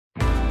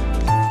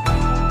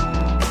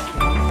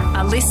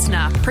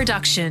listener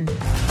production.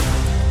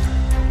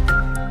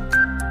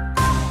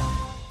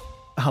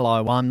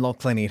 Hello, I'm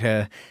Lachlan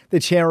Itter. The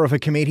chair of a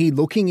committee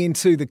looking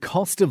into the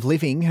cost of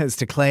living has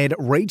declared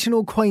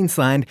regional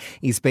Queensland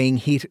is being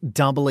hit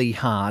doubly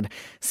hard.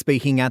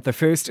 Speaking at the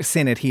first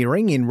Senate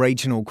hearing in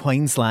regional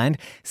Queensland,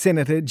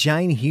 Senator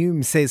Jane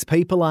Hume says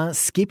people are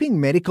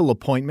skipping medical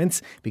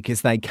appointments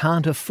because they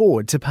can't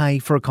afford to pay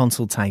for a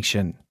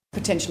consultation.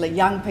 Potentially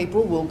young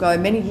people will go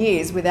many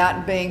years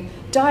without being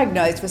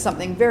diagnosed for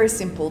something very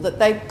simple that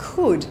they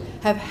could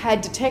have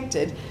had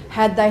detected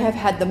had they have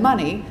had the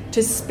money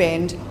to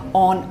spend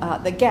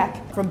on the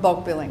gap from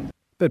bulk billing.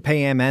 But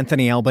PM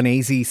Anthony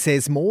Albanese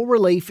says more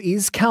relief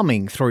is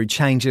coming through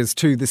changes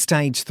to the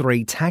Stage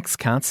 3 tax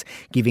cuts,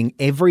 giving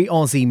every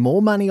Aussie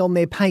more money on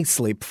their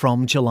payslip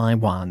from July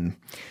 1.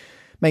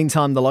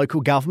 Meantime, the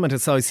Local Government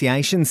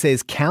Association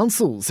says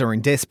councils are in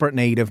desperate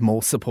need of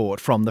more support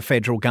from the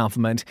federal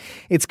government.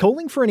 It's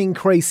calling for an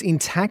increase in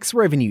tax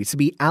revenue to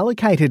be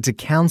allocated to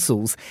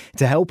councils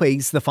to help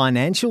ease the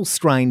financial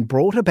strain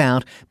brought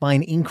about by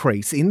an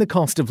increase in the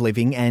cost of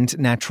living and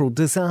natural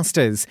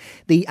disasters.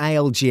 The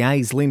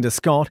ALGA's Linda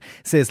Scott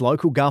says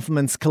local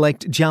governments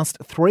collect just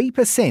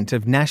 3%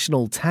 of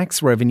national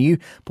tax revenue,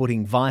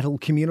 putting vital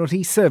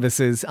community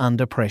services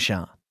under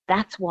pressure.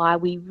 That's why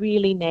we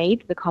really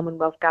need the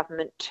Commonwealth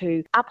Government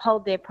to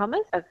uphold their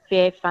promise of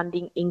fair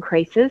funding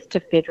increases to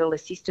federal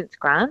assistance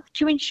grants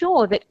to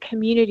ensure that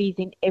communities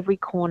in every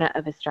corner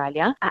of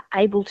Australia are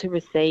able to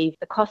receive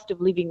the cost of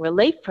living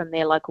relief from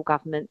their local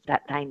governments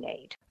that they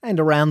need. And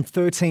around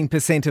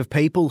 13% of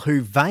people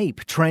who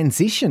vape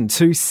transition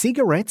to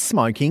cigarette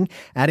smoking,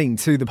 adding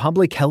to the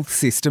public health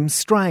system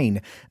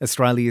strain.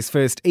 Australia's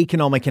first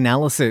economic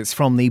analysis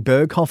from the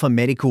Berghofer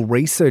Medical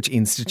Research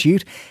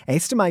Institute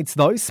estimates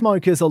those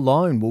smokers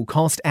alone will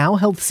cost our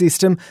health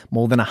system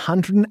more than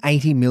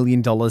 $180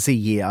 million a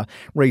year.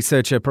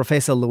 Researcher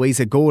Professor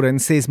Louisa Gordon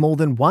says more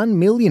than 1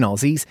 million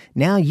Aussies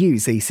now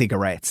use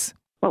e-cigarettes.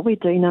 What we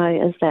do know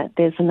is that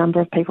there's a number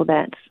of people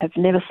that have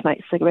never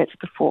smoked cigarettes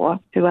before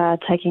who are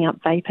taking up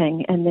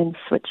vaping and then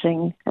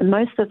switching. And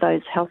most of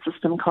those health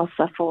system costs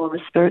are for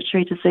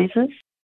respiratory diseases.